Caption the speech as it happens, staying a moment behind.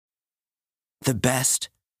The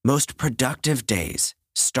best, most productive days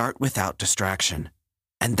start without distraction.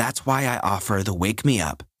 And that's why I offer the Wake Me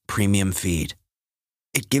Up Premium Feed.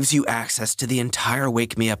 It gives you access to the entire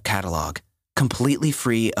Wake Me Up catalog, completely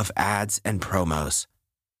free of ads and promos,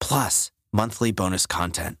 plus monthly bonus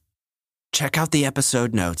content. Check out the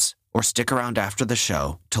episode notes or stick around after the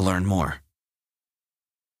show to learn more.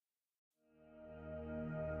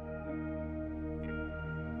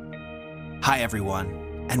 Hi, everyone,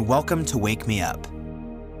 and welcome to Wake Me Up.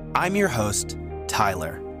 I'm your host,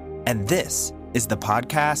 Tyler, and this is the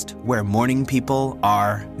podcast where morning people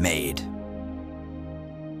are made.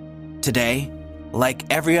 Today, like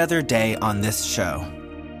every other day on this show,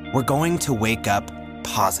 we're going to wake up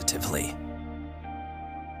positively.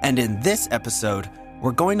 And in this episode,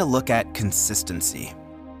 we're going to look at consistency.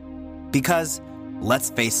 Because, let's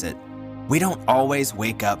face it, we don't always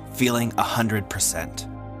wake up feeling 100%.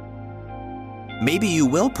 Maybe you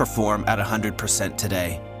will perform at 100%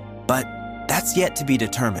 today, but that's yet to be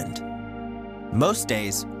determined. Most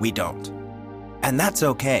days, we don't. And that's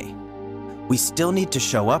okay. We still need to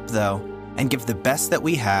show up, though, and give the best that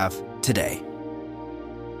we have today.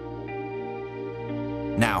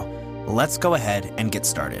 Now, let's go ahead and get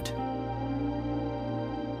started.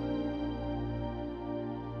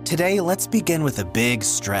 Today, let's begin with a big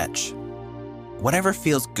stretch. Whatever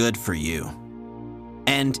feels good for you.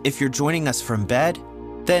 And if you're joining us from bed,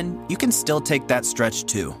 then you can still take that stretch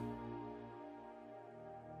too.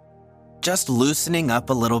 Just loosening up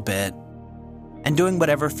a little bit and doing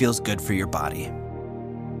whatever feels good for your body.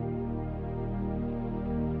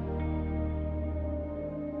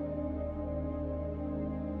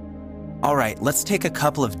 All right, let's take a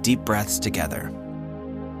couple of deep breaths together.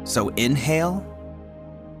 So inhale,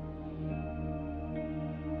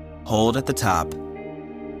 hold at the top,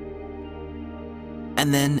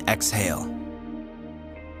 and then exhale.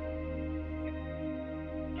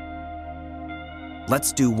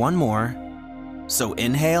 Let's do one more. So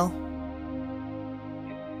inhale,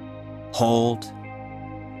 hold,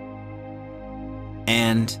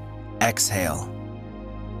 and exhale.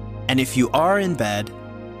 And if you are in bed,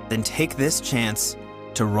 then take this chance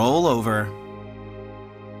to roll over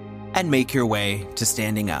and make your way to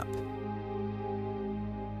standing up.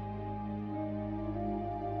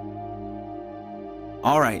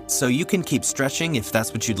 All right, so you can keep stretching if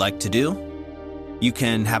that's what you'd like to do. You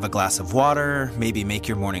can have a glass of water, maybe make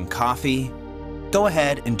your morning coffee. Go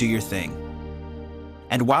ahead and do your thing.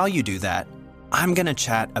 And while you do that, I'm going to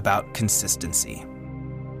chat about consistency.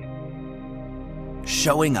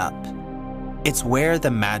 Showing up. It's where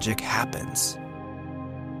the magic happens.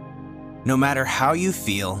 No matter how you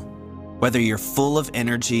feel, whether you're full of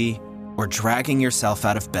energy or dragging yourself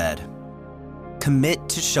out of bed, commit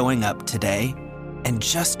to showing up today and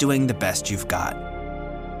just doing the best you've got.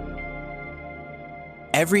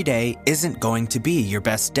 Every day isn't going to be your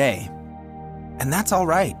best day, and that's all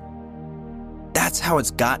right. That's how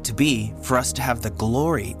it's got to be for us to have the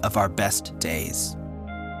glory of our best days.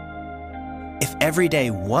 If every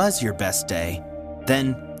day was your best day,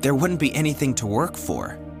 then there wouldn't be anything to work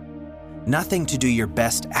for, nothing to do your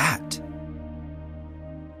best at.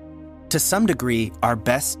 To some degree, our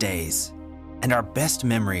best days and our best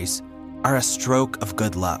memories are a stroke of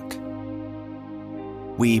good luck.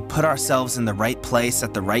 We put ourselves in the right place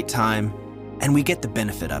at the right time, and we get the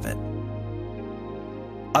benefit of it.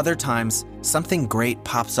 Other times, something great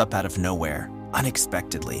pops up out of nowhere,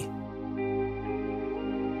 unexpectedly.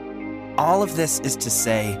 All of this is to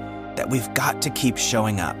say that we've got to keep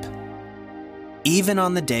showing up, even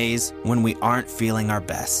on the days when we aren't feeling our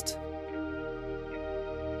best.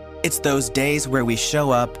 It's those days where we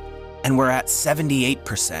show up and we're at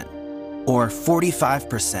 78%. Or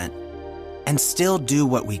 45%, and still do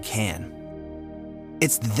what we can.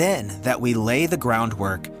 It's then that we lay the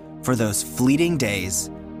groundwork for those fleeting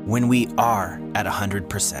days when we are at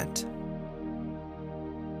 100%.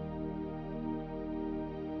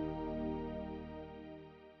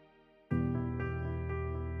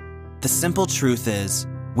 The simple truth is,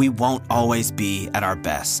 we won't always be at our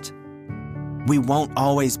best. We won't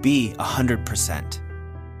always be 100%.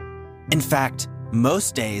 In fact,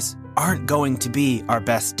 most days aren't going to be our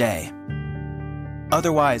best day.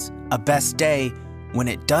 Otherwise, a best day, when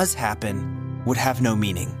it does happen, would have no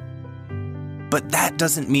meaning. But that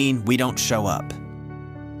doesn't mean we don't show up.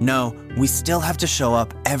 No, we still have to show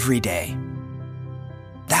up every day.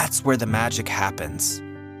 That's where the magic happens.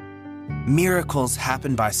 Miracles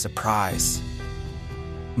happen by surprise.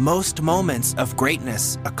 Most moments of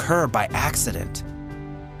greatness occur by accident.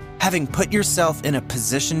 Having put yourself in a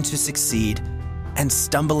position to succeed and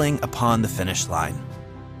stumbling upon the finish line.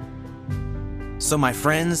 So my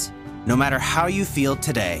friends, no matter how you feel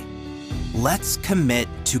today, let's commit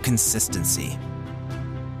to consistency,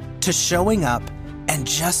 to showing up and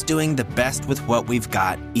just doing the best with what we've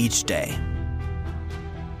got each day.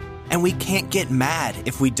 And we can't get mad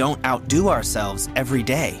if we don't outdo ourselves every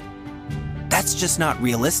day. That's just not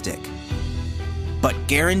realistic. But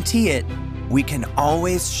guarantee it, we can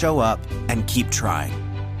always show up and keep trying.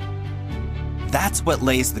 That's what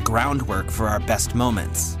lays the groundwork for our best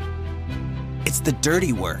moments. It's the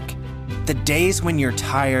dirty work, the days when you're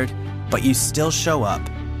tired, but you still show up,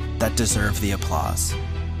 that deserve the applause.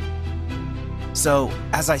 So,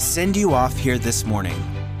 as I send you off here this morning,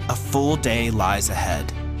 a full day lies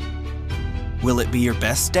ahead. Will it be your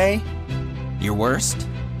best day? Your worst?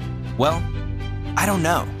 Well, I don't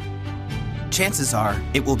know. Chances are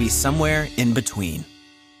it will be somewhere in between.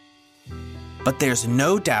 But there's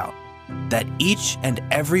no doubt that each and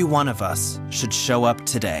every one of us should show up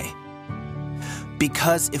today.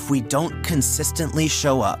 Because if we don't consistently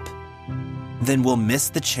show up, then we'll miss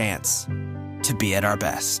the chance to be at our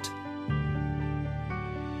best.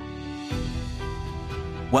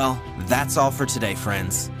 Well, that's all for today,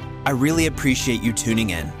 friends. I really appreciate you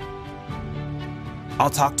tuning in.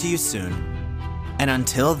 I'll talk to you soon. And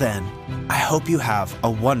until then, I hope you have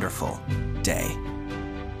a wonderful day.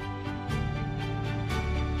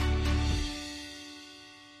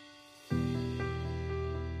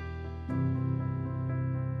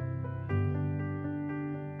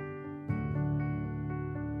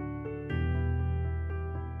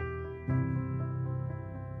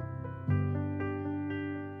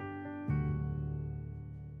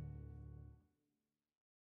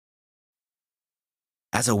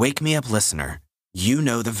 As a Wake Me Up listener, you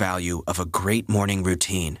know the value of a great morning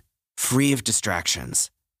routine, free of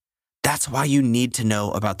distractions. That's why you need to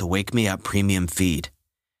know about the Wake Me Up Premium feed.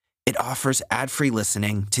 It offers ad-free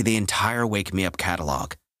listening to the entire Wake Me Up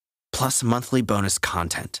catalog, plus monthly bonus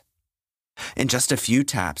content. In just a few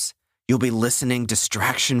taps, you'll be listening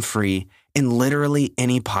distraction-free in literally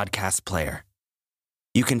any podcast player.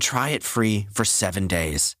 You can try it free for 7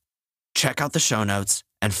 days. Check out the show notes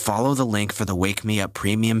and follow the link for the Wake Me Up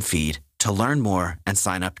Premium feed to learn more and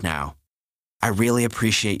sign up now. I really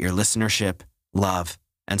appreciate your listenership, love,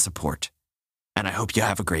 and support, and I hope you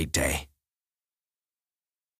have a great day.